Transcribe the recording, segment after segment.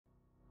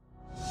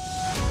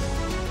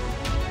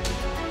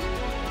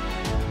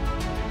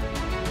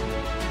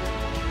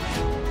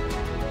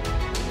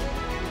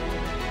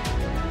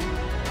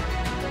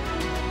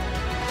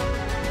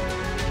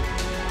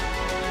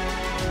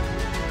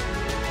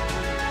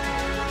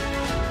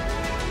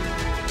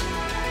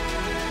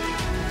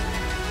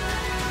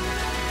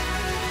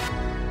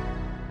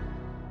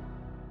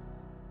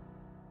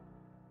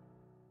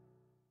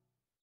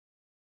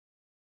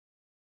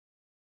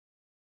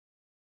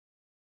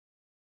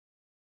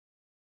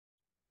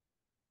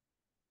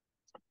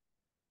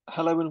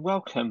Hello and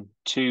welcome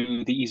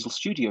to the EASL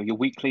Studio, your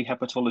weekly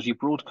hepatology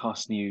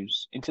broadcast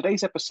news. In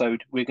today's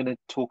episode, we're going to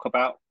talk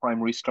about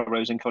primary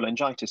sclerosing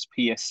cholangitis,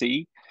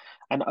 PSC,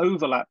 and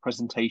overlap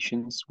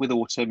presentations with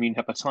autoimmune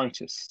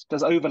hepatitis.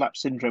 Does overlap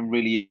syndrome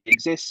really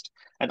exist?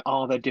 And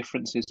are there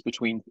differences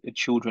between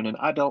children and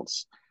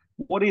adults?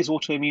 What is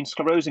autoimmune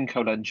sclerosing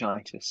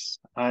cholangitis?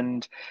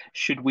 And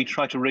should we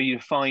try to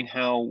redefine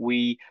how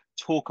we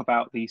talk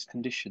about these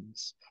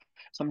conditions?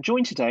 So I'm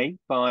joined today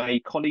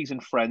by colleagues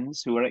and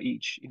friends who are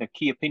each,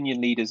 key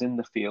opinion leaders in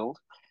the field.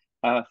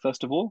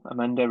 First of all,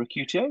 Amanda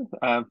Ricciuto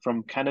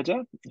from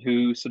Canada,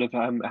 who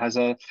has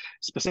a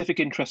specific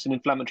interest in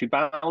inflammatory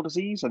bowel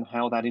disease and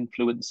how that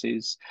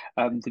influences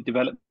the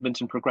development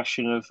and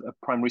progression of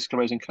primary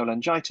sclerosing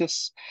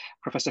cholangitis.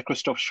 Professor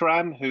Christoph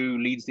Schramm, who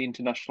leads the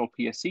international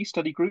PSC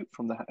study group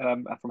from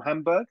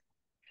Hamburg.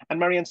 And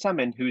Marianne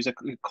Samyn, who's a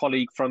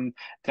colleague from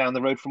down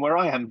the road from where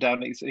I am,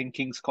 down in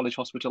King's College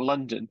Hospital,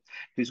 London,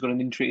 who's got an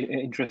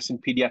interest in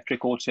paediatric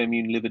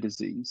autoimmune liver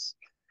disease.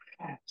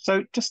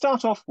 So to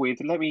start off with,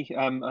 let me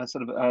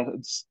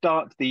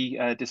start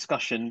the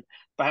discussion.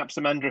 Perhaps,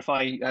 Amanda, if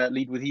I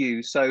lead with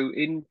you. So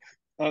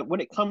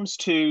when it comes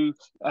to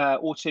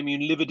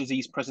autoimmune liver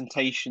disease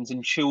presentations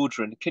in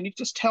children, can you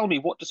just tell me,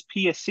 what does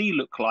PSC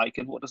look like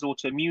and what does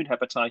autoimmune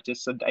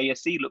hepatitis and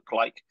ASE look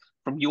like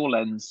from your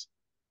lens?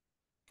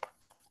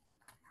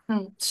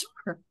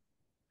 Sure.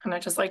 And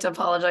I'd just like to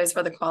apologize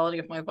for the quality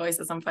of my voice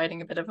as I'm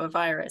fighting a bit of a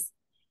virus.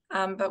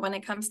 But when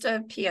it comes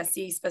to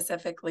PSC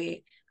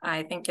specifically,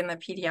 I think in the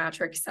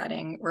pediatric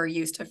setting, we're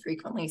used to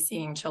frequently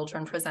seeing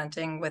children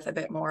presenting with a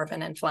bit more of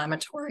an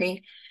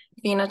inflammatory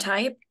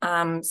phenotype.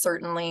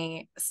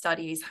 Certainly,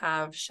 studies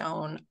have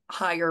shown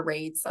higher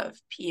rates of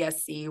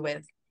PSC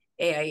with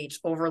AIH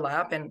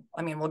overlap. And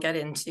I mean, we'll get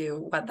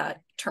into what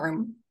that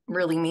term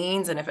really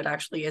means and if it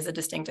actually is a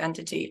distinct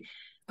entity.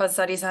 But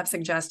studies have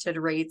suggested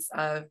rates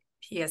of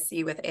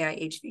PSC with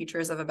AIH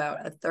features of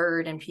about a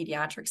third in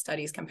pediatric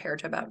studies compared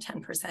to about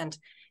 10%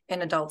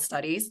 in adult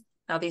studies.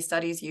 Now, these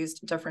studies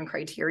used different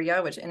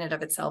criteria, which in and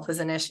of itself is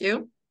an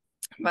issue.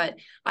 But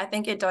I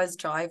think it does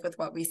jive with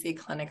what we see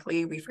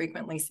clinically. We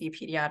frequently see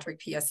pediatric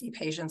PSC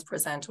patients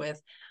present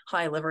with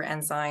high liver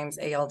enzymes,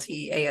 ALT,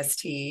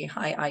 AST,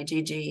 high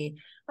IgG,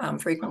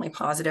 frequently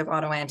positive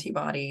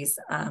autoantibodies,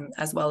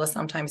 as well as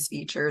sometimes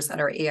features that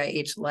are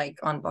AIH-like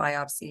on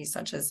biopsy,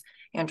 such as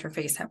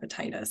interface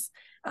hepatitis.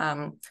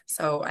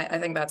 So I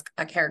think that's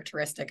a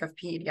characteristic of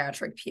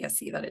pediatric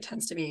PSC, that it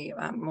tends to be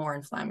more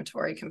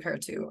inflammatory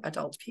compared to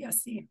adult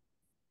PSC.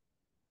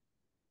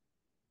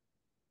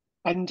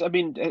 And I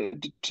mean,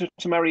 to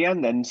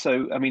Marianne then,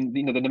 so I mean,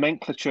 the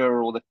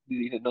nomenclature or the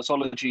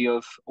nosology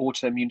of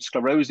autoimmune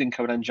sclerosing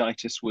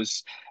cholangitis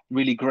was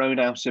really grown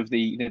out of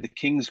the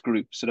King's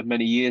group sort of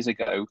many years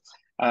ago.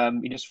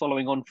 Just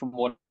following on from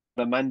what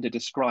Amanda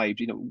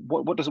described,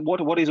 what is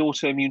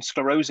autoimmune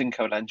sclerosing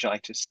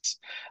cholangitis,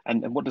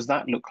 and what does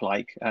that look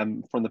like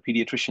from the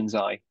pediatrician's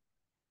eye?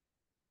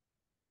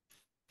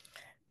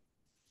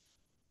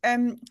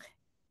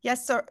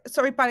 Yes,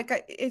 sorry, Palak,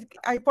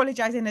 I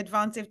apologize in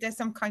advance if there's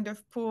some kind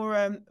of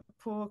poor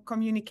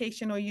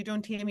communication or you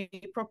don't hear me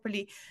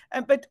properly.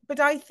 But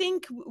I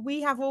think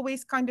we have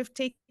always kind of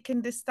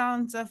taken the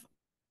stance of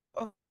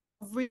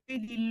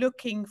really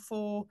looking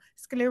for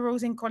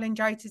sclerosing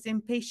cholangitis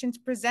in patients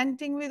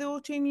presenting with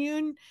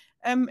autoimmune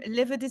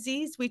liver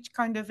disease, which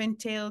kind of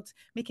entailed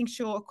making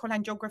sure a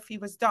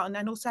cholangiography was done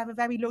and also have a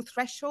very low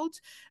threshold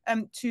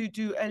to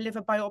do a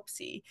liver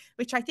biopsy,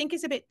 which I think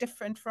is a bit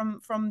different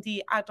from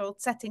the adult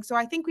setting. So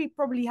I think we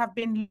probably have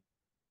been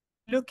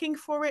looking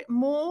for it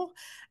more,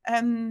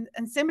 and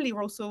similarly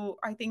also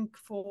I think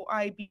for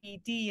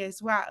IBD as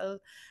well.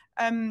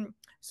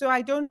 So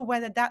I don't know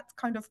whether that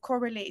kind of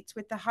correlates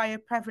with the higher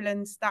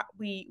prevalence that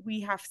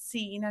we have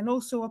seen, and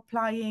also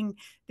applying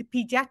the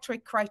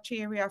pediatric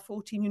criteria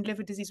for autoimmune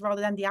liver disease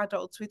rather than the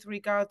adults with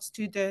regards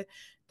to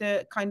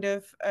the kind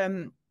of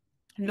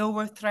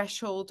lower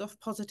threshold of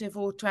positive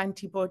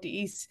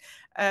autoantibodies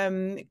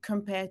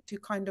compared to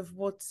kind of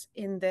what's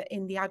in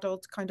the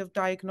adult kind of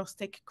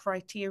diagnostic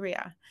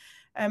criteria.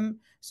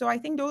 So I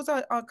think those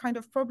are kind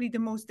of probably the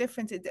most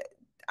different.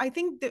 I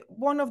think that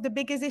one of the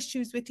biggest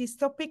issues with this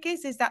topic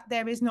is that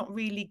there is not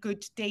really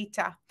good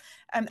data,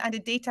 and the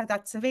data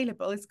that's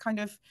available is kind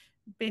of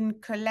been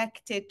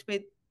collected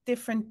with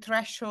different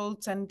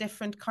thresholds and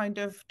different kind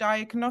of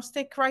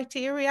diagnostic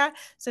criteria.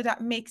 So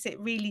that makes it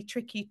really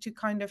tricky to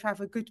kind of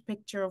have a good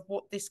picture of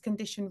what this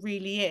condition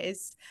really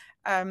is.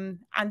 And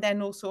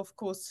then also, of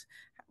course,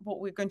 what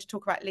we're going to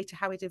talk about later,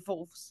 how it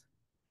evolves.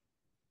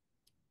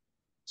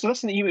 So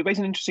you raised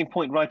an interesting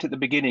point right at the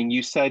beginning.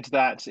 You said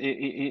that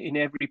in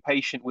every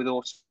patient with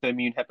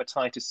autoimmune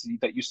hepatitis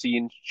that you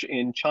see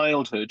in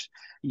childhood,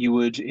 you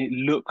would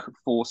look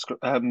for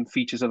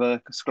features of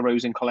a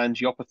sclerosing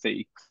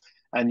cholangiopathy,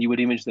 and you would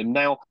image them.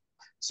 Now,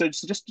 so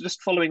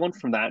just following on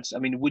from that, I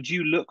mean, would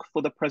you look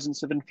for the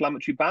presence of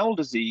inflammatory bowel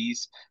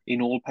disease in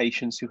all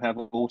patients who have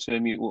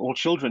autoimmune, or all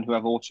children who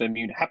have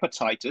autoimmune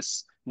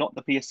hepatitis, not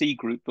the PSC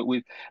group,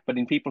 but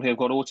in people who have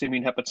got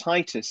autoimmune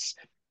hepatitis?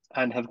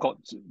 and have got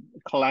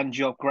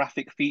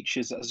cholangiographic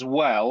features as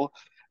well,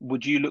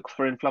 would you look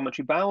for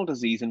inflammatory bowel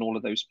disease in all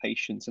of those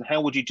patients? And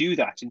how would you do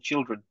that in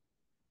children?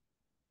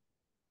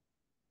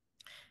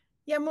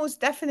 Yeah, most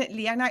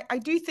definitely. And I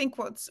do think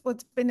what's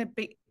been a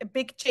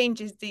big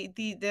change is the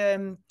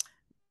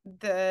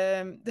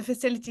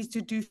facilities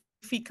to do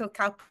fecal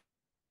calprotectin,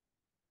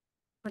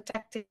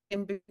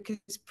 because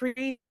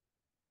previously,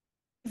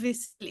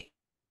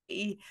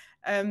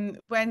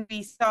 when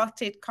we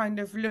started kind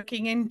of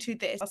looking into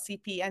this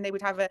RCP, and they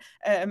would have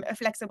a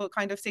flexible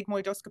kind of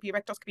sigmoidoscopy,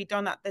 rectoscopy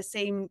done at the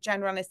same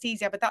general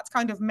anesthesia, but that's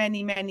kind of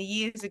many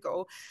years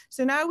ago.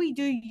 So now we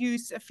do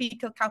use a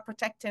fecal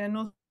calprotectin,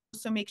 and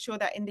also make sure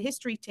that in the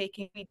history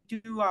taking we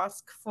do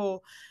ask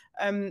for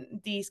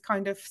these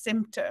kind of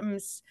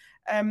symptoms.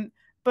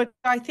 But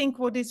I think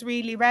what is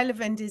really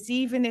relevant is,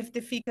 even if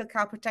the fecal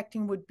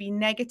calprotectin would be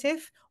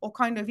negative or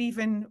kind of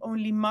even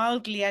only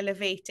mildly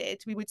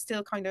elevated, we would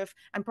still kind of,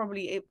 and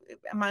probably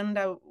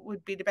Amanda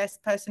would be the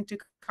best person to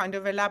kind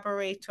of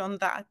elaborate on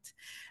that.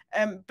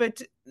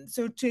 But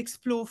so to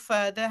explore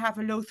further, have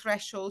a low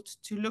threshold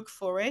to look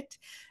for it.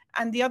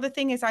 And the other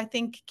thing is, I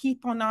think,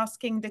 keep on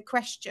asking the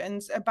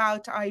questions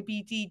about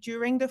IBD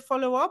during the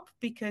follow-up,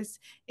 because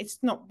it's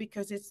not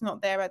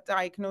there at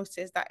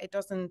diagnosis that it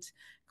doesn't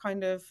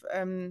kind of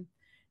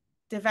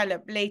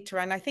develop later.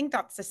 And I think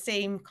that's the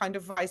same kind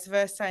of vice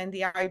versa in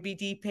the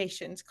IBD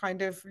patients,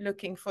 kind of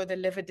looking for the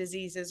liver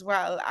disease as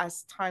well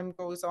as time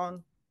goes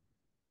on.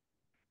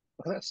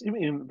 Well, that's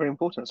very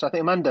important. So I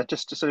think, Amanda,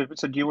 just to sort of,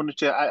 so do you want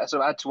to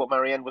add to what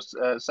Marianne was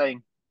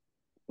saying?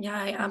 Yeah,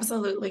 I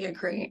absolutely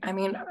agree. I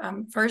mean,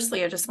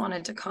 firstly, I just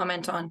wanted to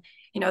comment on,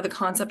 the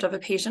concept of a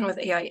patient with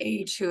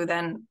AIH who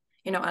then,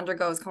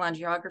 undergoes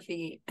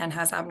cholangiography and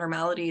has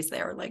abnormalities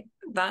there. Like,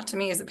 that to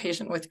me is a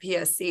patient with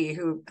PSC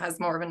who has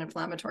more of an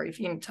inflammatory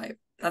phenotype.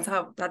 That's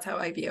how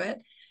I view it.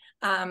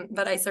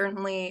 But I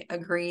certainly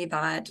agree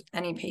that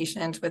any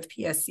patient with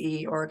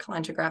PSC or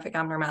cholangiographic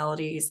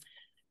abnormalities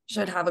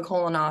should have a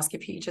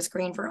colonoscopy to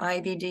screen for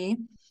IBD.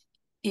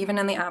 Even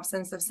in the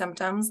absence of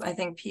symptoms. I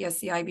think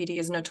PSC IBD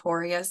is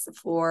notorious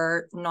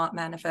for not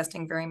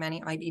manifesting very many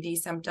IBD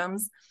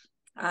symptoms.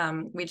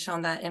 We'd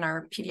shown that in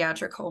our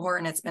pediatric cohort,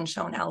 and it's been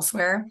shown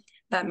elsewhere.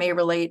 That may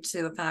relate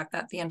to the fact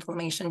that the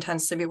inflammation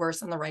tends to be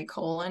worse in the right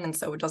colon, and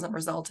so it doesn't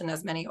result in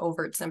as many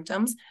overt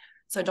symptoms.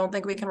 So I don't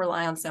think we can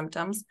rely on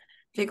symptoms.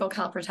 Fecal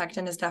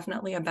calprotectin is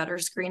definitely a better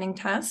screening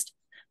test,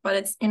 but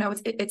it's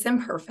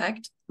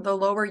imperfect. The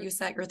lower you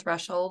set your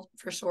threshold,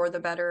 for sure, the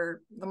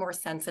better, the more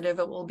sensitive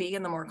it will be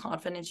and the more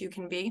confident you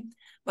can be.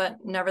 But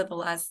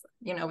nevertheless,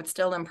 it's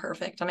still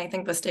imperfect. And I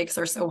think the stakes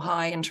are so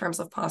high in terms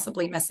of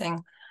possibly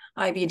missing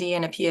IBD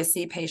in a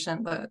PSC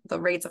patient. The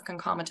rates of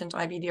concomitant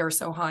IBD are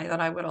so high that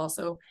I would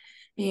also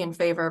be in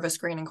favor of a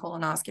screening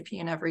colonoscopy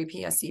in every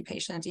PSC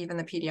patient, even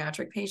the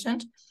pediatric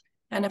patient.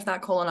 And if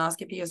that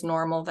colonoscopy is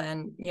normal,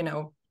 then,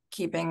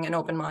 keeping an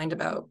open mind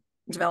about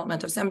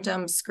development of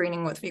symptoms,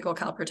 screening with fecal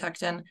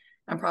calprotectin,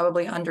 and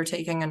probably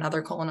undertaking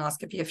another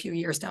colonoscopy a few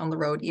years down the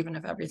road, even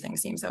if everything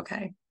seems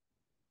okay.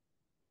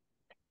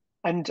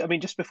 And I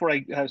mean, just before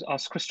I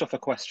ask Christoph a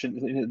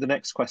question, the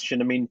next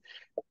question, I mean,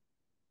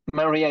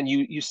 Marianne,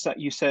 you said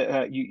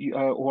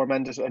or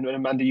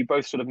Amanda, you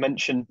both sort of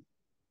mentioned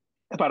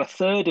about a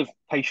third of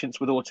patients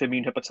with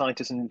autoimmune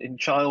hepatitis in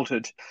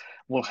childhood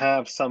will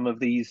have some of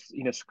these,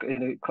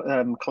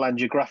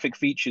 cholangiographic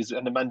features.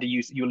 And Amanda,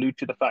 you allude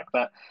to the fact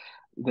that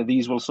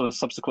these will sort of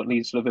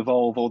subsequently sort of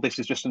evolve, or this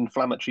is just an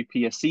inflammatory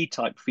PSC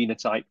type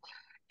phenotype.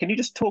 Can you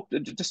just talk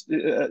just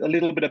a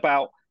little bit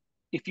about,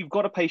 if you've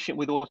got a patient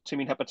with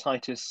autoimmune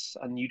hepatitis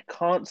and you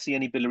can't see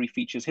any biliary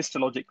features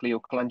histologically or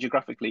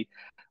cholangiographically,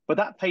 but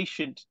that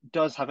patient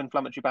does have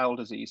inflammatory bowel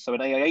disease, so an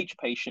AIH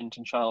patient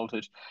in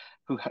childhood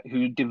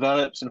who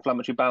develops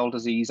inflammatory bowel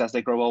disease as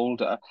they grow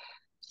older,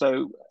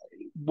 so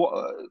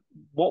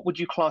what would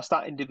you class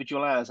that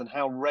individual as, and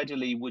how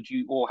readily would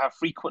you, or how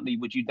frequently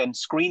would you then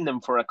screen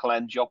them for a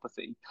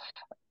cholangiopathy?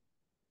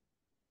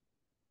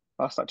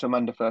 I'll ask that to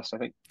Amanda first, I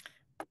think.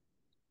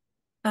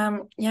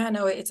 Yeah,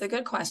 no, it's a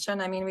good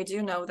question. I mean, we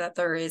do know that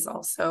there is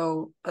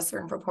also a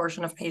certain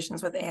proportion of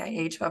patients with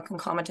AIH who have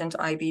concomitant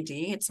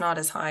IBD. It's not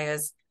as high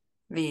as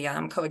the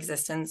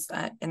coexistence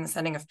in the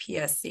setting of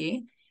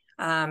PSC.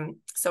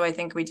 So I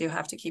think we do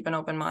have to keep an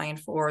open mind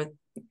for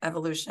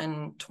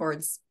evolution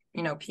towards,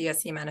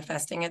 PSC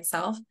manifesting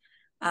itself.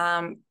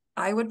 I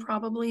would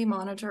probably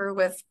monitor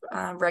with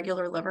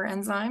regular liver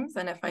enzymes.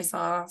 And if I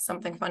saw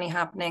something funny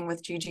happening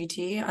with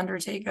GGT,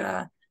 undertake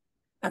a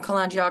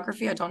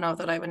cholangiography. I don't know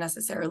that I would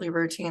necessarily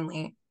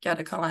routinely get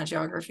a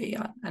cholangiography,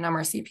 an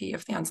MRCP,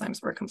 if the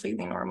enzymes were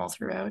completely normal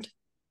throughout.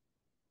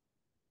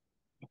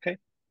 Okay.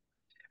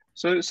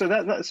 So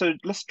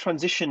let's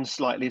transition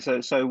slightly.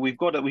 So we've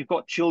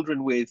got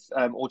children with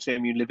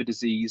autoimmune liver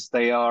disease.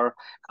 They are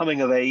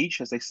coming of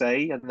age, as they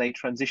say, and they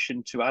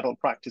transition to adult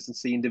practice and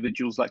see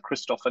individuals like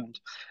Christoph and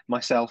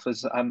myself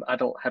as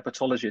adult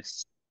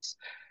hepatologists.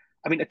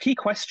 I mean, a key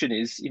question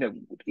is,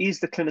 is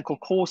the clinical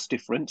course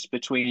different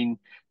between,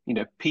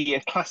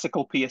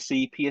 classical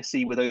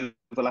PSC with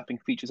overlapping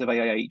features of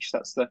AIH?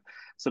 That's the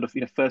sort of,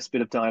 first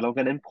bit of dialogue.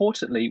 And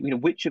importantly,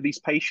 which of these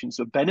patients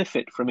would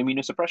benefit from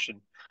immunosuppression?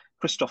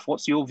 Christoph,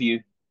 what's your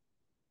view?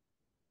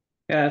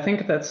 Yeah, I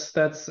think that's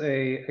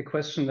a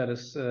question that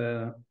is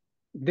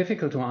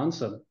difficult to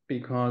answer,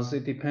 because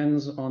it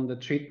depends on the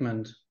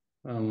treatment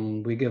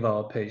we give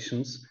our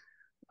patients.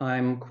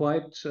 I'm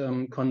quite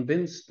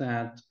convinced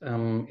that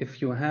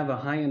if you have a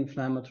high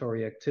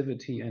inflammatory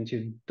activity and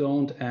you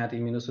don't add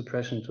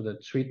immunosuppression to the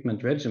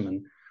treatment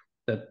regimen,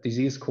 that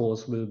disease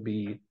course will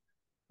be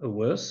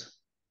worse.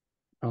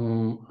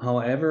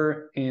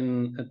 However,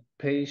 in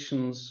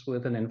patients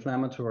with an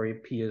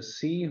inflammatory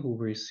PSC who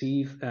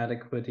receive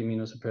adequate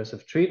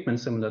immunosuppressive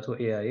treatment similar to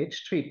AIH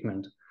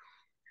treatment,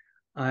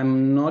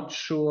 I'm not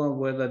sure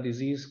whether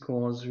disease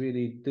course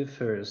really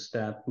differs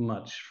that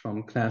much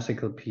from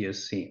classical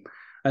PSC.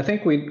 I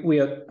think we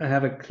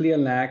have a clear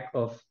lack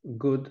of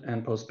good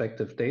and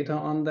prospective data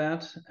on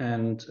that,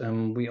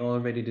 and we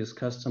already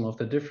discussed some of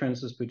the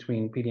differences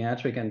between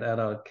pediatric and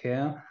adult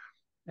care.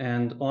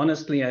 And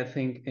honestly, I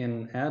think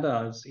in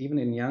adults, even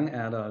in young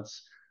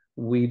adults,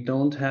 we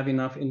don't have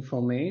enough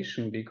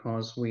information,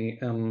 because we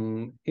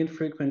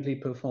infrequently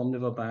perform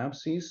liver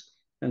biopsies.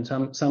 And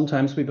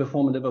sometimes we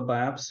perform a liver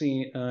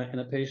biopsy in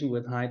a patient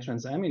with high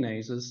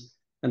transaminases,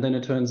 and then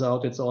it turns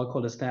out it's all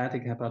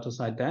cholestatic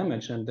hepatocyte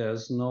damage, and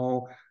there's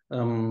no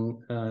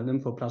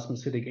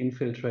lymphoplasmacytic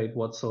infiltrate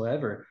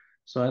whatsoever.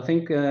 So I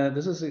think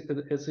this is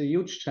it's a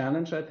huge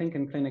challenge, I think,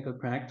 in clinical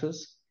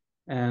practice,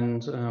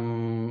 and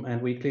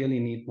we clearly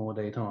need more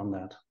data on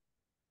that.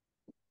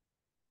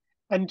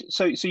 And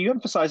so you're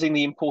emphasizing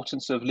the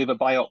importance of liver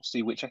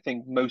biopsy, which I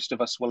think most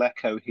of us will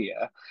echo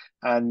here,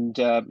 and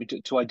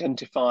to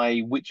identify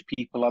which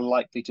people are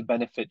likely to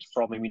benefit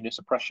from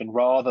immunosuppression,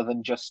 rather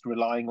than just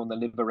relying on the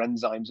liver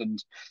enzymes.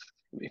 And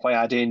if I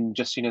add in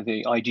just,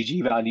 the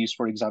IgG values,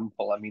 for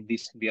example, I mean,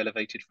 these can be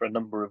elevated for a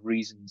number of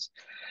reasons.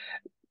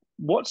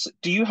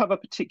 Do you have a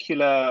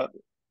particular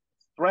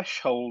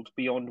threshold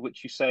beyond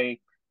which you say,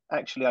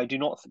 actually, I do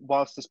not,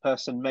 whilst this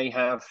person may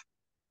have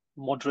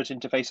moderate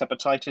interface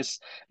hepatitis,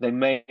 they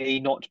may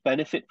not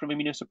benefit from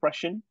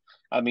immunosuppression?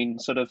 I mean,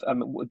 sort of,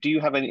 do you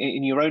have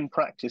in your own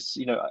practice,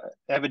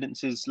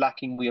 evidence is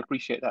lacking? We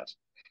appreciate that.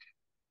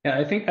 Yeah,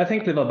 I think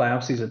liver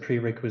biopsy is a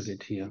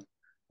prerequisite here.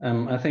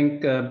 I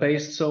think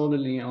based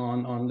solely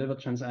on liver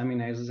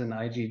transaminases and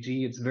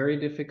IgG, it's very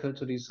difficult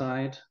to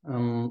decide.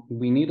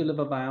 We need a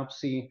liver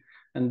biopsy,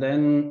 and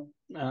then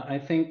I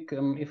think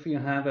if you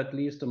have at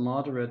least a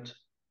moderate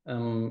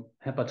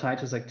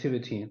hepatitis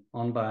activity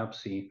on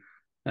biopsy,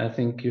 I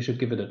think you should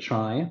give it a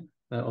try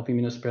of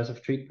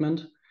immunosuppressive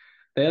treatment.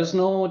 There's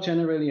no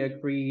generally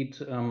agreed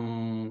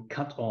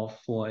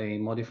cutoff for a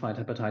modified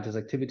hepatitis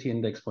activity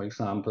index, for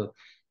example,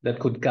 that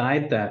could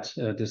guide that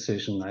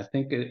decision. I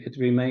think it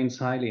remains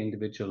highly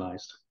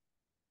individualized.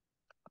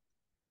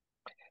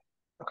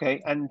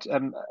 Okay, and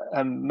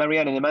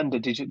Marianne and Amanda,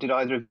 did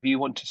either of you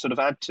want to sort of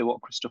add to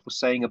what Christoph was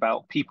saying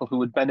about people who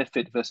would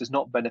benefit versus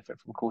not benefit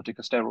from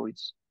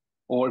corticosteroids,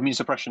 or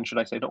immunosuppression, should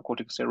I say, not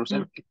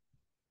corticosteroids?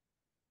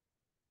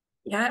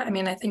 Yeah, I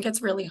mean, I think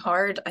it's really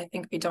hard. I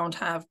think we don't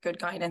have good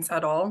guidance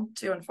at all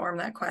to inform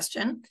that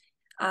question.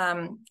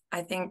 I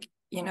think,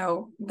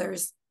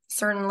 there's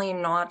certainly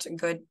not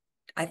good,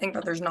 I think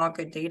that there's not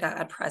good data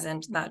at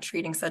present that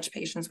treating such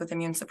patients with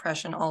immune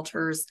suppression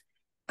alters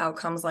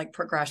outcomes like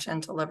progression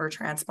to liver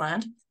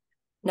transplant.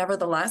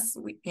 Nevertheless,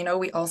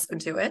 we also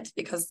do it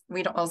because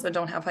we also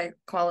don't have high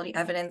quality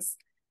evidence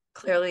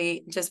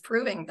clearly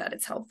disproving that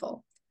it's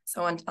helpful.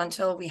 So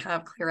until we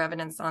have clear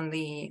evidence on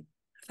the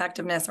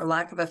effectiveness or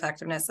lack of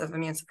effectiveness of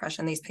immune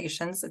suppression in these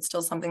patients, it's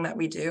still something that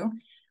we do.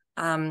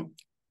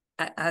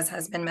 As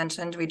has been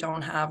mentioned, we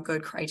don't have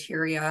good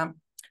criteria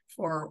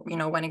for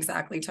when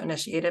exactly to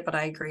initiate it, but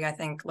I agree. I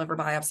think liver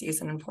biopsy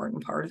is an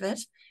important part of it,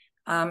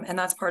 and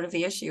that's part of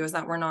the issue, is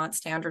that we're not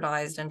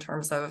standardized in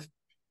terms of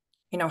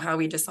how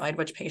we decide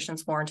which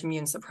patients warrant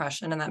immune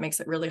suppression, and that makes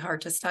it really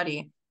hard to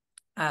study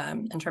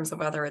in terms of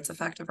whether it's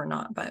effective or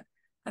not. But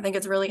I think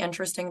it's really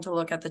interesting to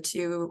look at the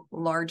two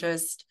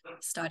largest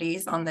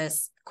studies on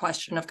this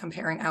question of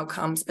comparing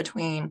outcomes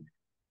between,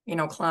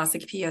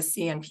 classic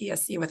PSC and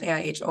PSC with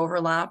AIH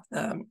overlap.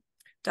 The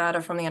data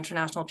from the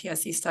International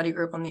PSC Study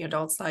Group on the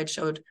adult side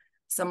showed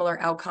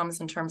similar outcomes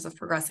in terms of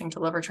progressing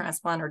to liver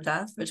transplant or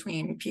death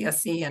between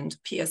PSC and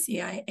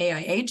PSC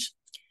AIH.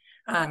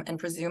 And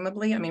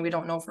presumably, I mean, we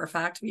don't know for a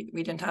fact, we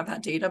didn't have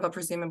that data, but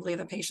presumably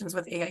the patients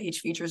with AIH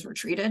features were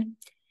treated.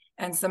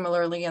 And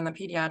similarly, in the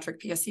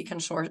pediatric PSC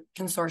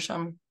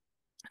consortium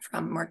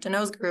from Mark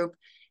Deneau's group,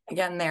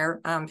 again, their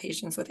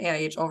patients with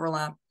AIH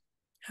overlap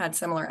had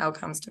similar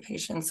outcomes to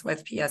patients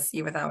with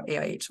PSC without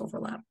AIH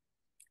overlap.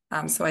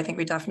 So I think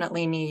we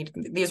definitely need,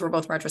 these were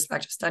both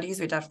retrospective studies,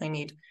 we definitely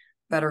need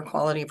better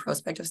quality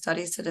prospective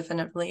studies to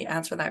definitively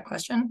answer that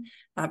question,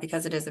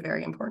 because it is a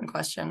very important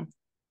question.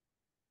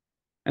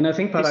 And I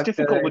think it's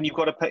difficult when you've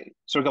got to pay.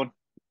 Sorry, go on.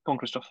 Go on,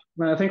 Christoph.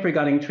 Well, I think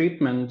regarding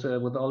treatment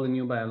with all the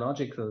new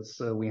biologicals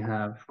we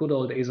have, good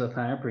old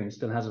azathioprine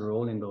still has a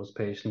role in those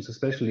patients,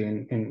 especially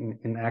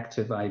in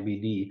active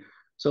IBD.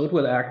 So it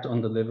will act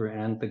on the liver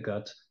and the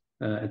gut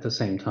at the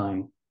same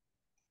time.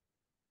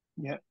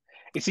 Yeah,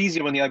 it's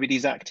easier when the IBD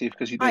is active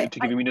because you don't need to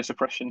give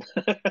immunosuppression.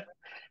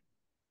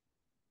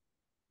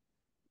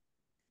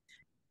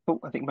 Oh,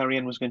 I think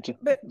Marianne was going to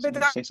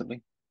say something.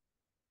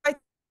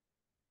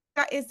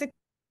 That is the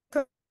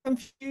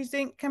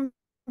confusing,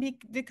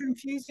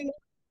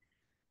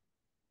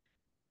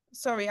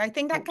 sorry, I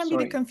think that can be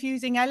the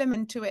confusing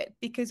element to it,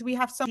 because we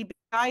have somebody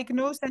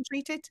diagnosed and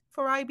treated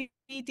for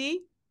IBD.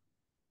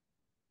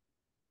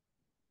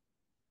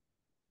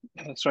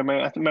 Sorry,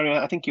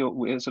 Marianne, I think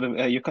you're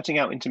you're cutting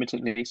out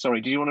intermittently.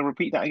 Sorry, do you want to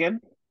repeat that again?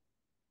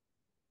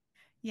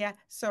 Yeah,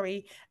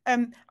 sorry.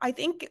 I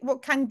think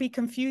what can be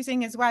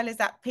confusing as well is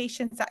that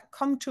patients that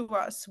come to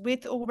us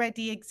with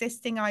already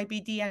existing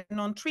IBD and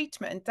on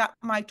treatment, that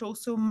might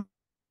also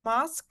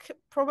mask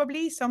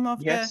probably some of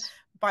the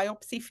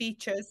biopsy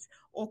features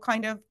or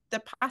kind of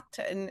the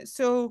pattern.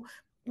 So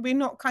we're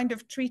not kind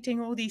of treating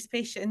all these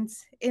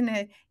patients in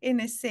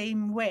a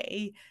same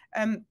way.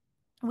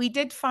 We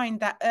did find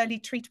that early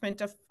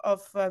treatment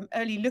of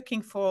early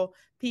looking for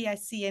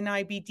PSC and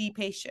IBD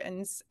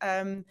patients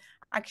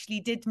actually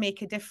did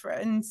make a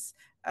difference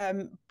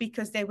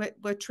because they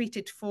were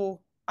treated for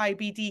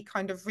IBD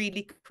kind of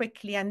really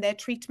quickly, and their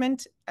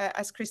treatment,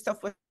 as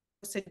Christoph was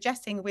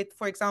suggesting with,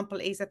 for example,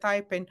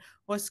 azathioprine,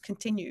 was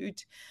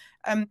continued.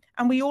 And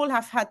we all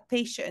have had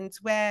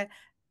patients where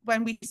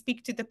when we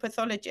speak to the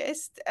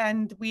pathologist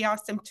and we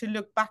ask them to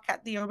look back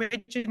at the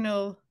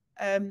original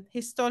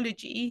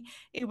histology,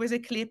 it was a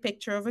clear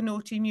picture of an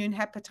autoimmune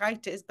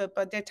hepatitis, but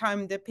by the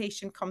time the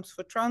patient comes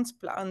for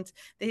transplant,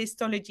 the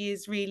histology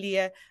is really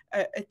a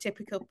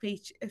typical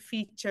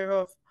feature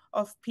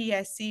of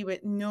PSC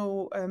with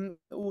no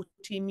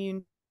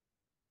autoimmune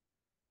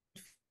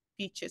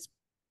features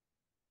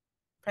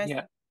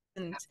present.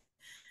 Yeah.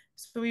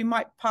 So we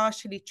might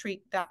partially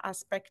treat that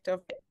aspect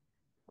of it.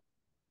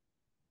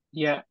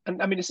 Yeah,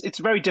 and I mean it's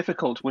very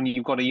difficult when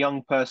you've got a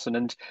young person,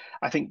 and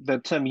I think the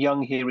term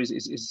 "young" here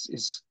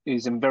is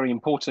very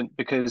important,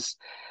 because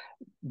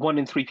 1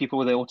 in 3 people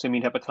with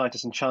autoimmune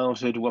hepatitis in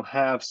childhood will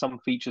have some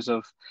features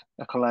of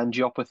a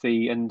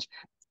cholangiopathy, and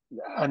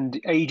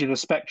age of the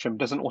spectrum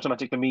doesn't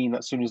automatically mean that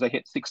as soon as they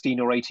hit 16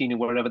 or 18 or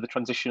wherever the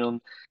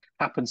transition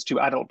happens to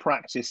adult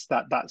practice,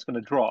 that's going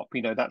to drop.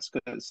 You know,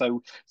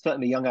 so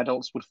certainly young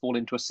adults would fall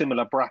into a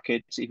similar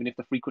bracket, even if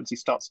the frequency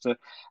starts to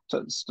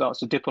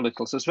dip a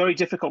little. So it's very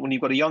difficult when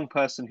you've got a young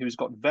person who's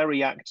got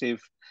very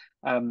active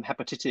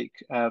hepatitic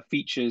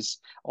features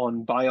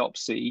on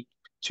biopsy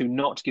to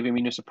not give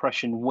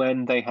immunosuppression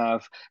when they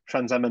have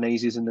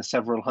transaminases in the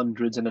several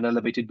hundreds and an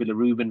elevated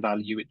bilirubin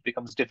value. It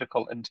becomes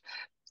difficult, and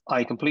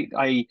I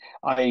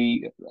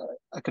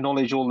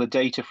acknowledge all the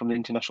data from the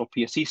International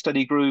PSC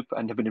Study Group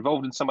and have been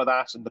involved in some of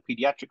that, and the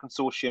Pediatric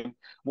Consortium.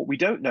 What we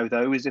don't know,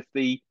 though, is if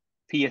the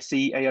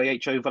PSC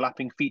AIH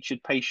overlapping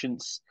featured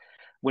patients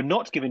were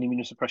not given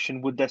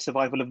immunosuppression, would their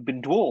survival have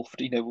been dwarfed?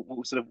 You know,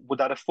 would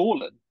that have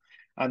fallen?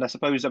 And I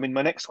suppose, I mean,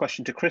 my next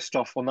question to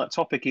Christoph on that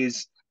topic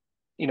is,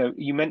 you know,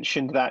 you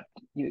mentioned that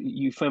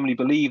you firmly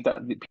believe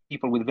that the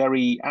people with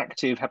very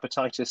active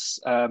hepatitis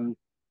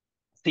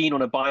seen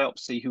on a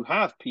biopsy who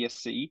have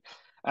PSC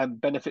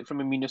benefit from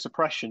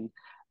immunosuppression.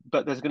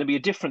 But there's going to be a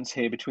difference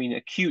here between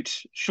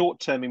acute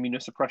short-term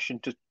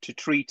immunosuppression to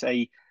treat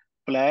a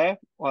flare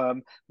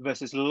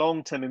versus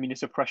long-term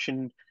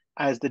immunosuppression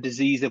as the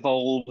disease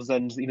evolves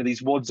and, you know,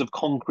 these wads of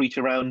concrete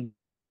around,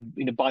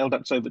 you know, bile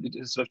ducts over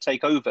sort of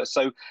take over.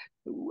 So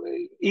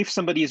if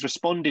somebody has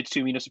responded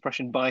to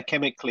immunosuppression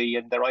biochemically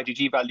and their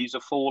IgG values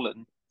have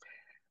fallen,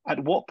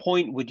 at what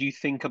point would you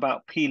think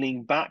about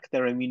peeling back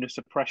their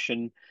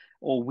immunosuppression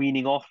or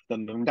weaning off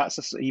them? I mean,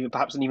 that's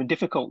perhaps an even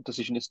difficult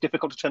decision. It's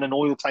difficult to turn an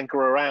oil tanker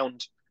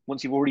around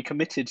once you've already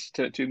committed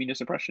to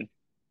immunosuppression.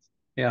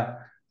 Yeah.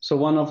 So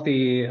one of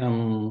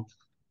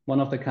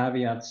the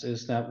caveats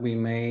is that we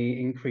may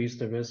increase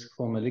the risk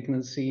for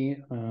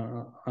malignancy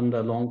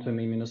under long-term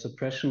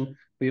immunosuppression.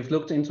 We've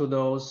looked into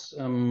those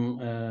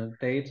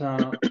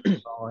data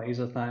for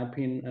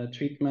azathioprine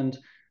treatment,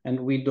 and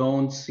we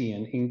don't see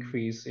an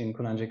increase in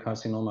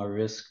cholangiocarcinoma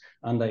risk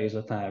under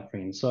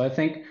azathioprine. So I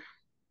think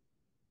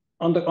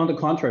on the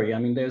contrary, I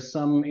mean, there's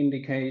some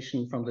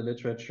indication from the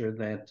literature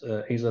that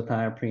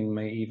azathioprine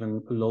may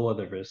even lower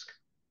the risk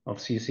of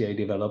CCA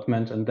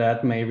development, and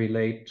that may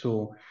relate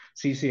to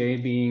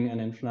CCA being an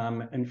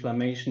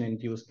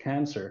inflammation-induced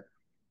cancer.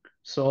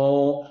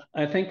 So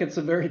I think it's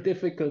a very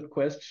difficult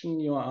question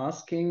you are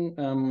asking.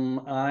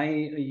 I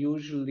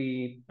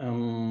usually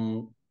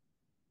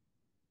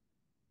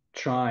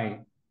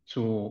try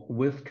to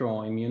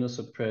withdraw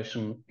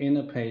immunosuppression in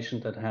a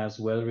patient that has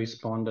well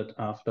responded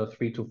after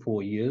 3 to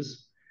 4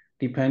 years,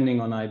 depending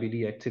on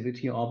IBD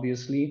activity,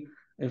 obviously.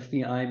 If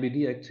the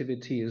IBD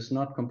activity is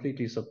not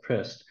completely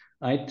suppressed,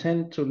 I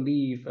tend to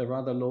leave a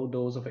rather low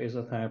dose of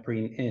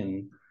azathioprine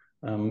in,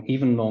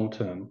 even long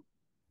term.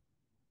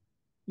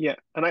 Yeah,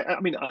 and I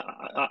mean,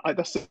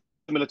 that's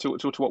a similar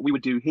to what we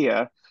would do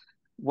here.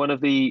 One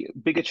of the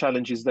bigger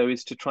challenges, though,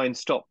 is to try and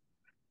stop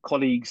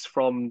colleagues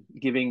from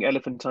giving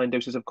elephantine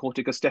doses of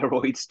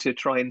corticosteroids to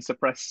try and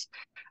suppress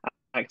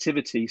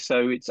activity.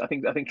 So it's I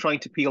think trying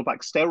to peel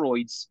back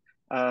steroids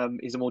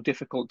is a more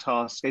difficult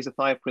task.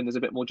 Azathioprine, there's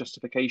a bit more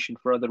justification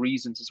for other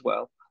reasons as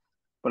well.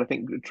 But I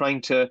think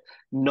trying to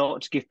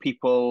not give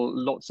people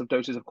lots of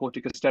doses of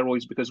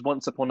corticosteroids because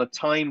once upon a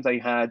time they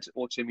had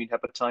autoimmune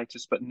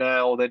hepatitis, but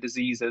now their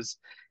disease has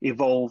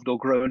evolved or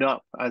grown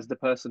up as the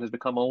person has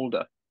become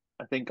older.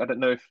 I don't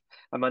know if,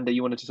 Amanda,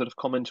 you wanted to sort of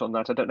comment on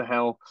that. I don't know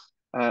how,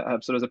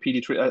 sort of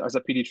as a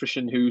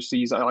pediatrician who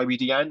sees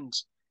IBD and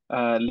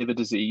liver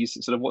disease,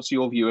 sort of what's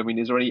your view? I mean,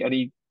 is there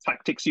any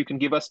tactics you can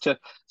give us to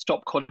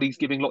stop colleagues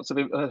giving lots of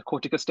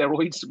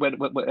corticosteroids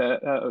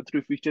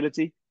through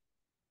futility?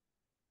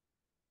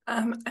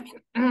 I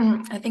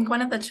mean, I think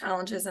one of the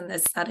challenges in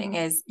this setting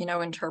is,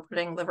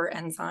 interpreting liver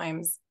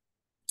enzymes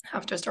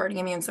after starting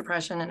immune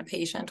suppression in a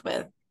patient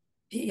with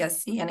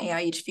PSC and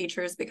AIH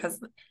features, because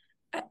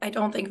I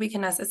don't think we can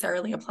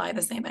necessarily apply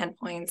the same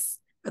endpoints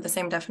or the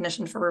same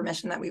definition for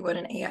remission that we would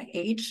in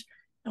AIH.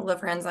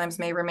 Liver enzymes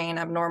may remain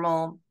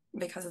abnormal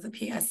because of the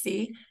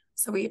PSC.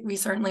 So we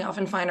certainly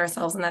often find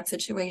ourselves in that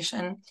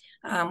situation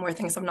where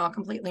things have not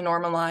completely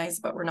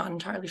normalized, but we're not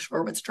entirely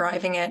sure what's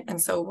driving it. And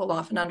so we'll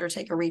often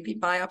undertake a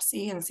repeat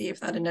biopsy and see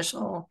if that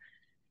initial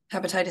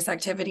hepatitis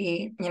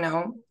activity,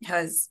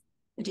 has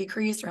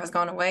decreased or has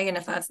gone away. And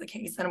if that's the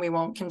case, then we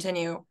won't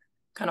continue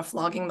kind of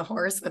flogging the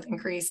horse with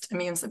increased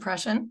immune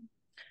suppression.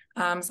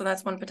 So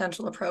that's one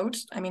potential approach.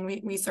 I mean,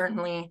 we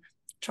certainly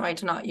try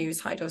to not use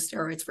high-dose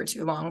steroids for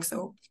too long.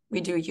 So we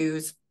do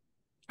use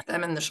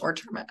them in the short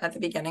term at the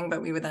beginning,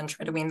 but we would then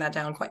try to wean that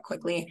down quite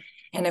quickly.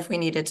 And if we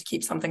needed to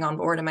keep something on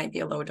board, it might be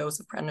a low dose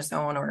of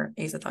prednisone or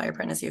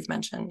azathioprine, as you've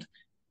mentioned.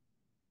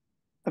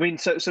 I mean,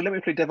 so let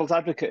me play devil's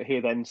advocate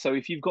here then. So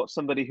if you've got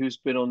somebody who's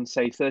been on,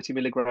 say, 30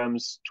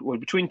 milligrams, or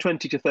between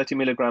 20 to 30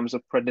 milligrams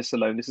of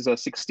prednisolone, this is a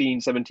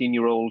 16,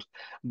 17-year-old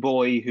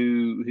boy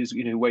who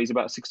weighs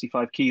about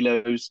 65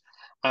 kilos,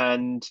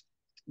 and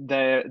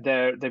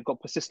they've got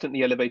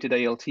persistently elevated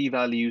ALT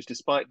values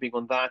despite being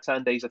on that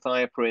and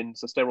azathioprine,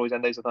 so steroids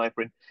and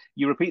azathioprine.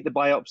 You repeat the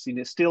biopsy and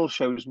it still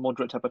shows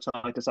moderate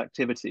hepatitis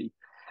activity.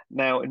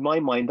 Now, in my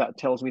mind, that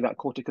tells me that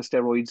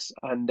corticosteroids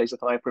and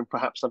azathioprine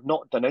perhaps have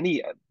not done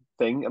anything.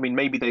 I mean,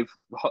 maybe they've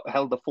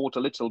held the fort a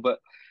little, but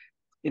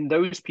in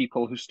those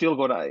people who still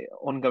got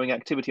ongoing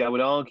activity, I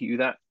would argue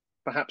that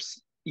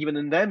perhaps even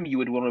in them you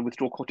would want to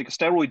withdraw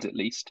corticosteroids at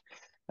least,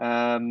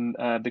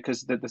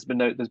 because there's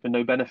been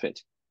no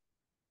benefit.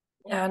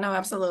 Yeah, no,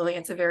 absolutely.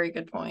 It's a very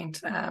good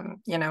point.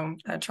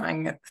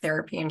 Trying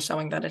therapy and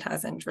showing that it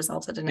hasn't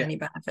resulted in any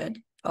benefit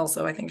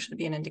also, I think, should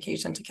be an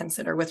indication to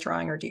consider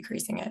withdrawing or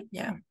decreasing it.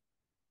 Yeah.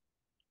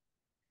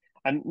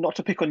 And not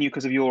to pick on you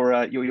because of your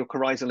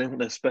coryzal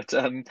illness, but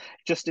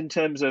just in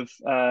terms of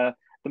the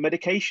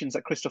medications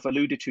that Christoph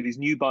alluded to, these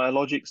new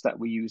biologics that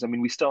we use. I mean,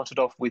 we started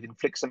off with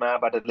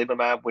infliximab,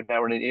 adalimumab. We're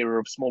now in an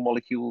era of small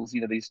molecules.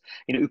 These,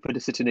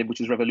 upadacitinib, which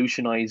has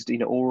revolutionized,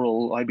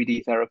 oral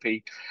IBD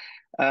therapy.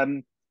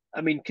 I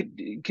mean,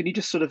 can you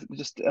just sort of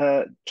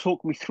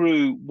talk me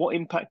through what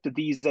impact do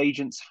these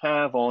agents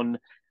have on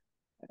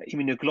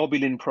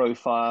immunoglobulin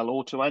profile,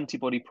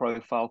 autoantibody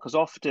profile? Because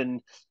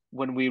often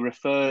when we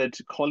referred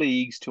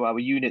colleagues to our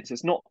units,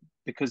 it's not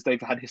because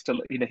they've had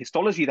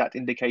histology that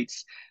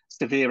indicates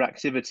severe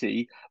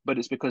activity, but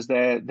it's because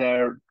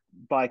their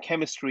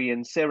biochemistry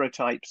and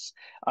serotypes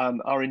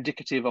are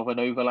indicative of an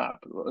overlap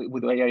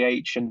with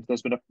AIH, and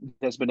there's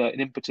been an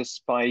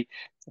impetus by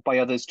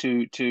others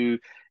to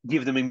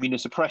give them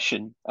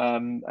immunosuppression.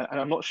 And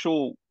I'm not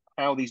sure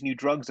how these new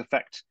drugs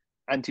affect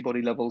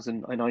antibody levels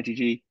and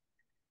IgG.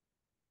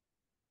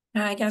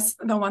 I guess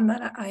the one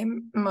that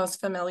I'm most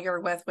familiar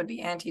with would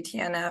be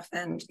anti-TNF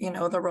and,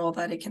 the role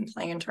that it can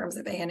play in terms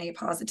of ANA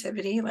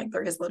positivity. Like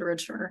there is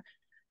literature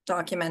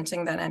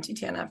documenting that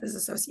anti-TNF is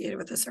associated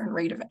with a certain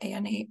rate of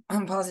ANA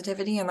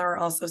positivity. And there are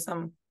also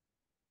some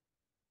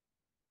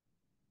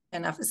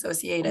TNF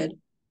associated,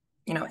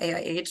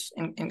 AIH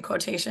in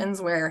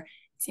quotations, where it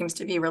seems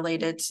to be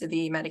related to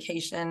the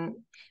medication.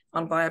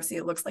 On biopsy,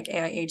 it looks like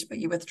AIH, but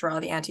you withdraw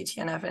the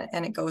anti-TNF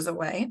and it goes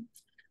away.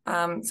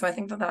 So I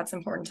think that that's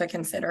important to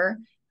consider.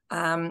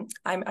 I'm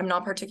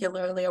not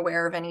particularly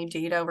aware of any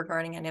data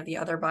regarding any of the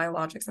other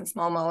biologics and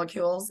small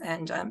molecules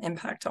and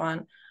impact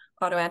on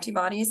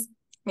autoantibodies.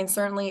 I mean,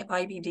 certainly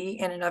IBD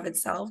in and of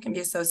itself can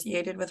be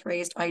associated with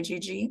raised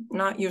IgG,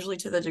 not usually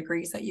to the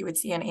degrees that you would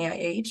see in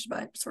AIH,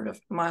 but sort of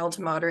mild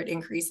to moderate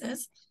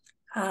increases,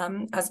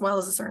 as well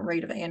as a certain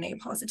rate of ANA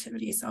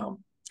positivity. So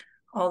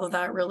all of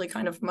that really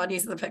kind of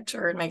muddies the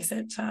picture and makes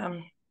it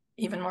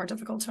even more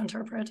difficult to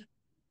interpret.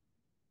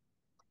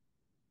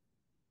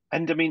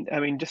 And I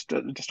mean, just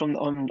on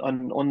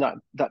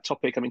that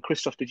topic. I mean,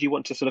 Christoph, did you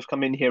want to sort of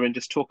come in here and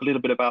just talk a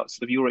little bit about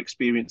sort of your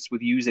experience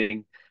with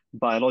using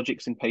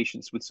biologics in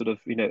patients with sort of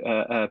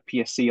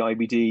PSC,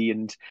 IBD,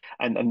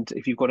 and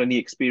if you've got any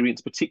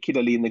experience,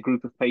 particularly in the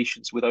group of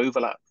patients with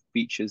overlap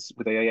features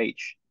with AIH?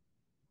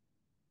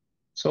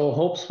 So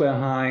hopes were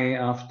high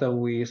after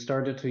we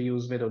started to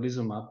use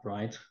vedolizumab,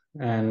 right?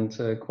 And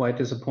quite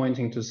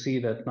disappointing to see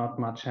that not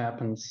much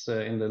happens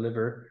in the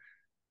liver.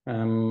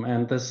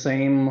 And the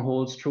same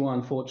holds true,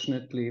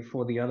 unfortunately,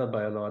 for the other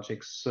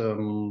biologics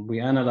we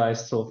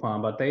analyzed so far,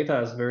 but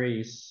data is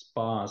very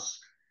sparse.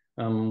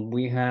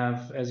 We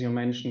have, as you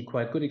mentioned,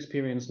 quite good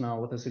experience now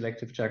with the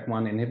selective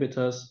JAK1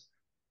 inhibitors.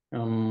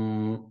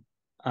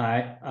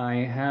 I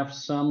have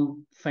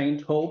some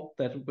faint hope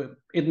that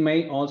it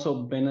may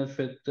also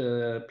benefit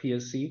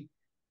PSC,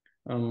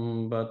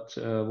 but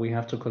we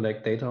have to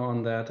collect data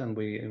on that, and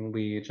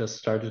we just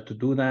started to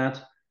do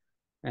that.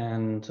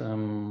 And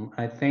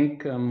I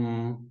think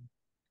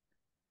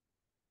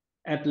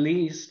at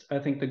least I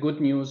think the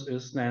good news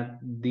is that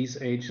these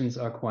agents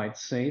are quite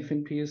safe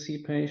in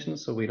PSC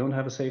patients, so we don't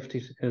have a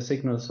safety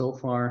signal so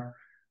far.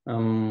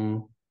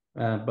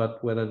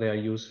 But whether they are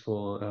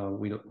useful,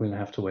 we'll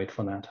have to wait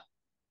for that.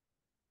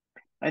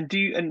 And do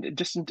you,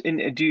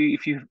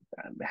 if you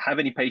have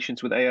any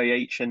patients with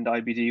AIH and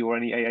IBD or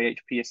any AIH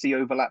PSC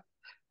overlap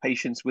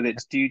patients with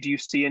it, do you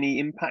see any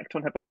impact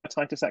on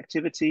hepatitis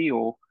activity,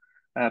 or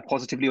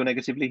positively or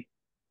negatively?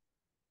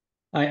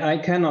 I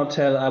cannot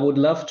tell. I would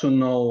love to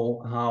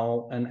know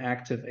how an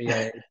active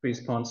AIH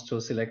responds to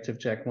selective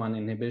JAK1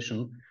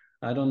 inhibition.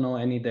 I don't know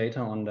any data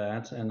on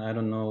that, and I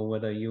don't know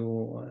whether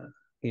you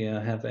here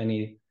have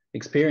any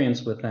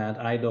experience with that.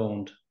 I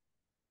don't.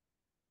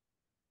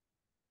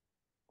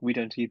 We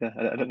don't either.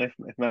 I don't know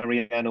if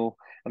Marianne or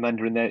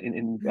Amanda in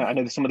there. I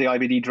know some of the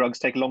IBD drugs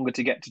take longer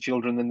to get to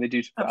children than they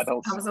do for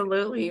adults.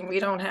 Absolutely, we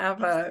don't have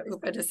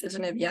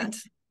upadacitinib yet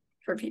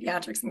for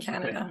pediatrics in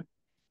Canada.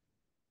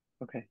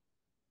 Okay.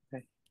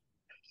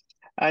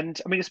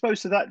 And I mean, I suppose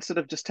so that sort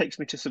of just takes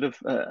me to sort of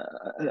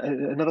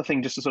another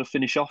thing, just to sort of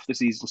finish off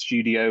this EASL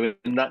Studio,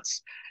 and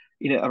that's,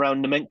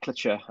 around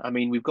nomenclature. I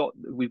mean, we've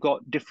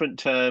got different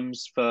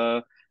terms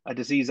for a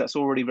disease that's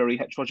already very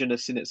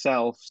heterogeneous in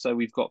itself. So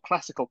we've got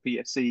classical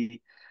PSC,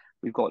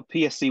 we've got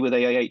PSC with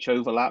AIH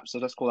overlap, so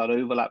let's call that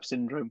overlap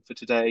syndrome for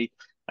today,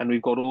 and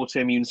we've got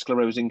autoimmune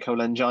sclerosing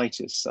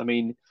cholangitis. I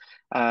mean,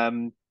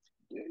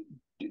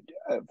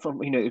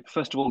 from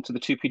first of all, to the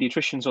two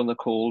pediatricians on the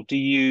call, do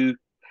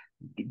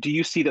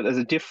you see that there's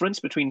a difference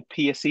between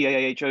PSC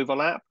AIH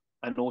overlap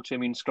and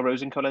autoimmune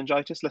sclerosing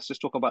cholangitis? Let's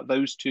just talk about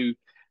those two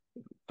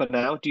for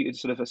now.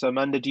 So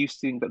Amanda, do you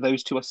think that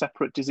those two are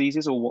separate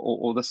diseases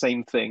or the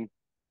same thing?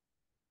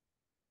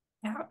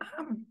 Yeah,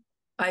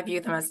 I view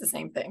them as the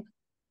same thing.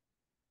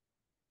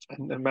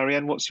 And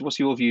Marianne, what's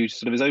your view?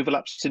 Sort of, is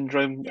overlap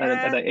syndrome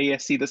and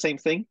ASC the same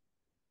thing?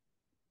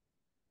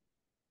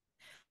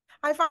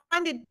 I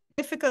find it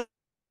difficult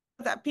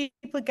that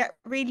people get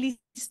really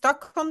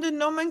stuck on the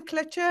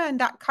nomenclature, and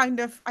that kind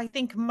of, I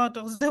think,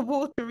 muddles the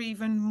water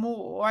even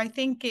more. I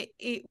think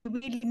it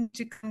really need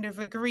to kind of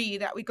agree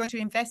that we're going to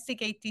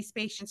investigate these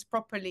patients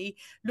properly,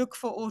 look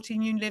for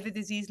autoimmune liver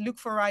disease, look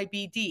for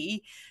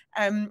IBD,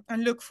 and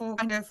look for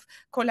kind of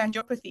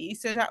cholangiopathy,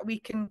 so that we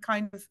can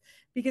kind of,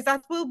 because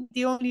that will be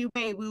the only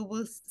way we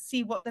will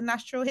see what the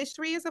natural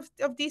history is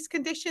of these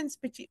conditions,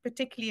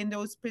 particularly in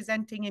those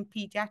presenting in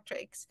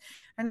pediatrics.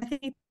 And I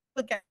think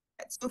people get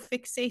so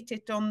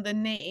fixated on the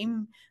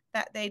name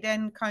that they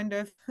then kind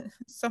of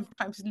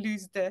sometimes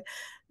lose the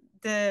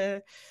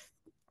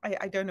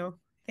I don't know,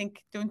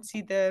 don't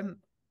see the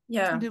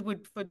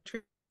wood for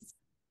trees.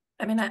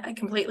 I mean, I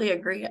completely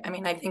agree. I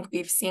mean, I think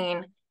we've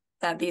seen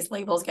that these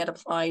labels get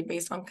applied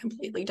based on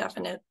completely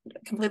different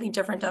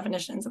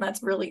definitions, and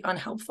that's really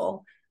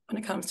unhelpful when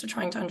it comes to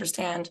trying to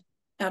understand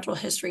natural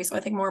history. So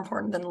I think more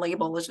important than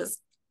label is just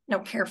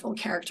careful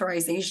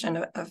characterization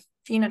of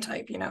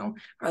phenotype,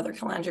 are there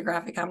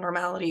cholangiographic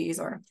abnormalities,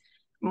 or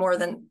more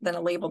than a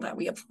label that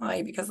we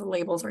apply, because the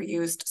labels are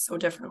used so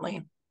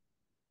differently.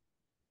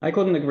 I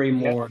couldn't agree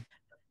more.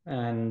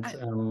 And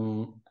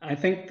I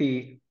think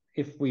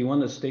if we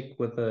want to stick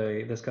with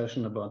the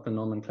discussion about the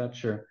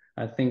nomenclature,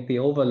 I think the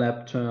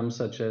overlap term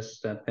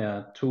suggests that there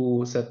are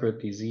two separate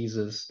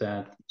diseases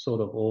that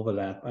sort of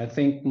overlap. I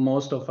think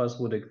most of us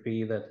would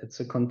agree that it's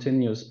a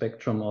continuous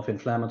spectrum of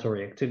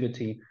inflammatory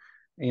activity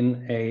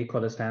in a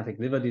cholestatic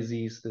liver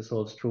disease. This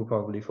holds true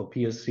probably for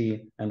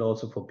PSC and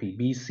also for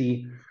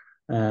PBC.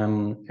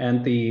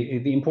 And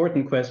the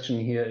important question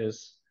here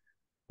is,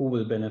 who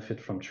will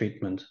benefit from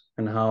treatment,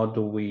 and how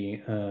do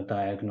we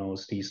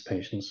diagnose these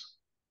patients?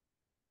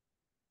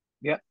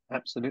 Yeah,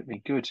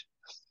 absolutely. Good.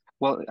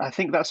 Well, I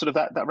think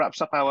that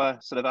wraps up our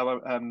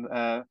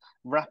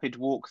rapid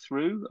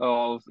walkthrough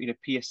of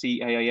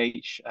PSC,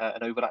 AIH,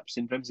 and overlap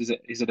syndromes.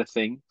 Is it a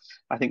thing?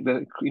 I think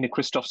that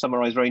Christoph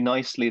summarized very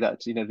nicely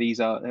that these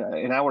are,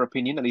 in our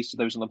opinion, at least to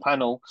those on the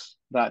panel,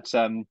 that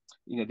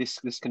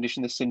this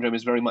condition, this syndrome,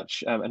 is very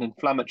much an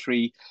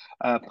inflammatory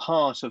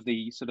part of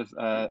the sort of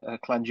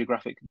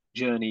cholangiographic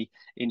journey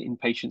in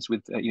patients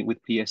with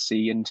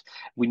PSC, and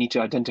we need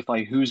to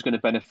identify who's going to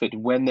benefit,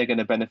 when they're going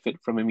to benefit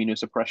from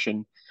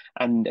immunosuppression,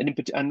 and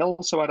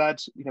also I'd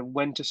add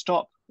when to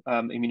stop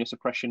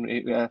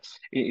immunosuppression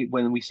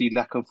when we see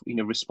lack of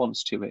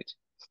response to it.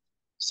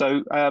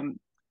 So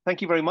Thank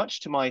you very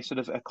much to my sort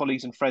of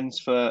colleagues and friends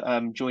for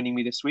joining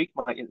me this week,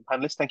 my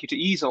panelists. Thank you to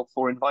EASL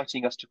for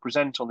inviting us to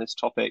present on this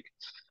topic.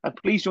 And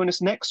please join us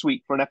next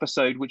week for an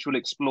episode which will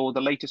explore the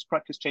latest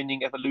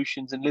practice-changing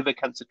evolutions in liver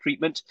cancer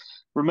treatment.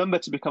 Remember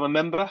to become a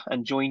member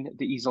and join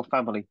the EASL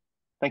family.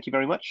 Thank you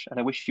very much, and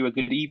I wish you a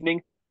good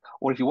evening,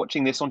 or if you're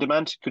watching this on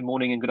demand, good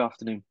morning and good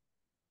afternoon.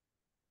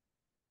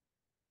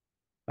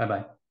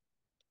 Bye-bye.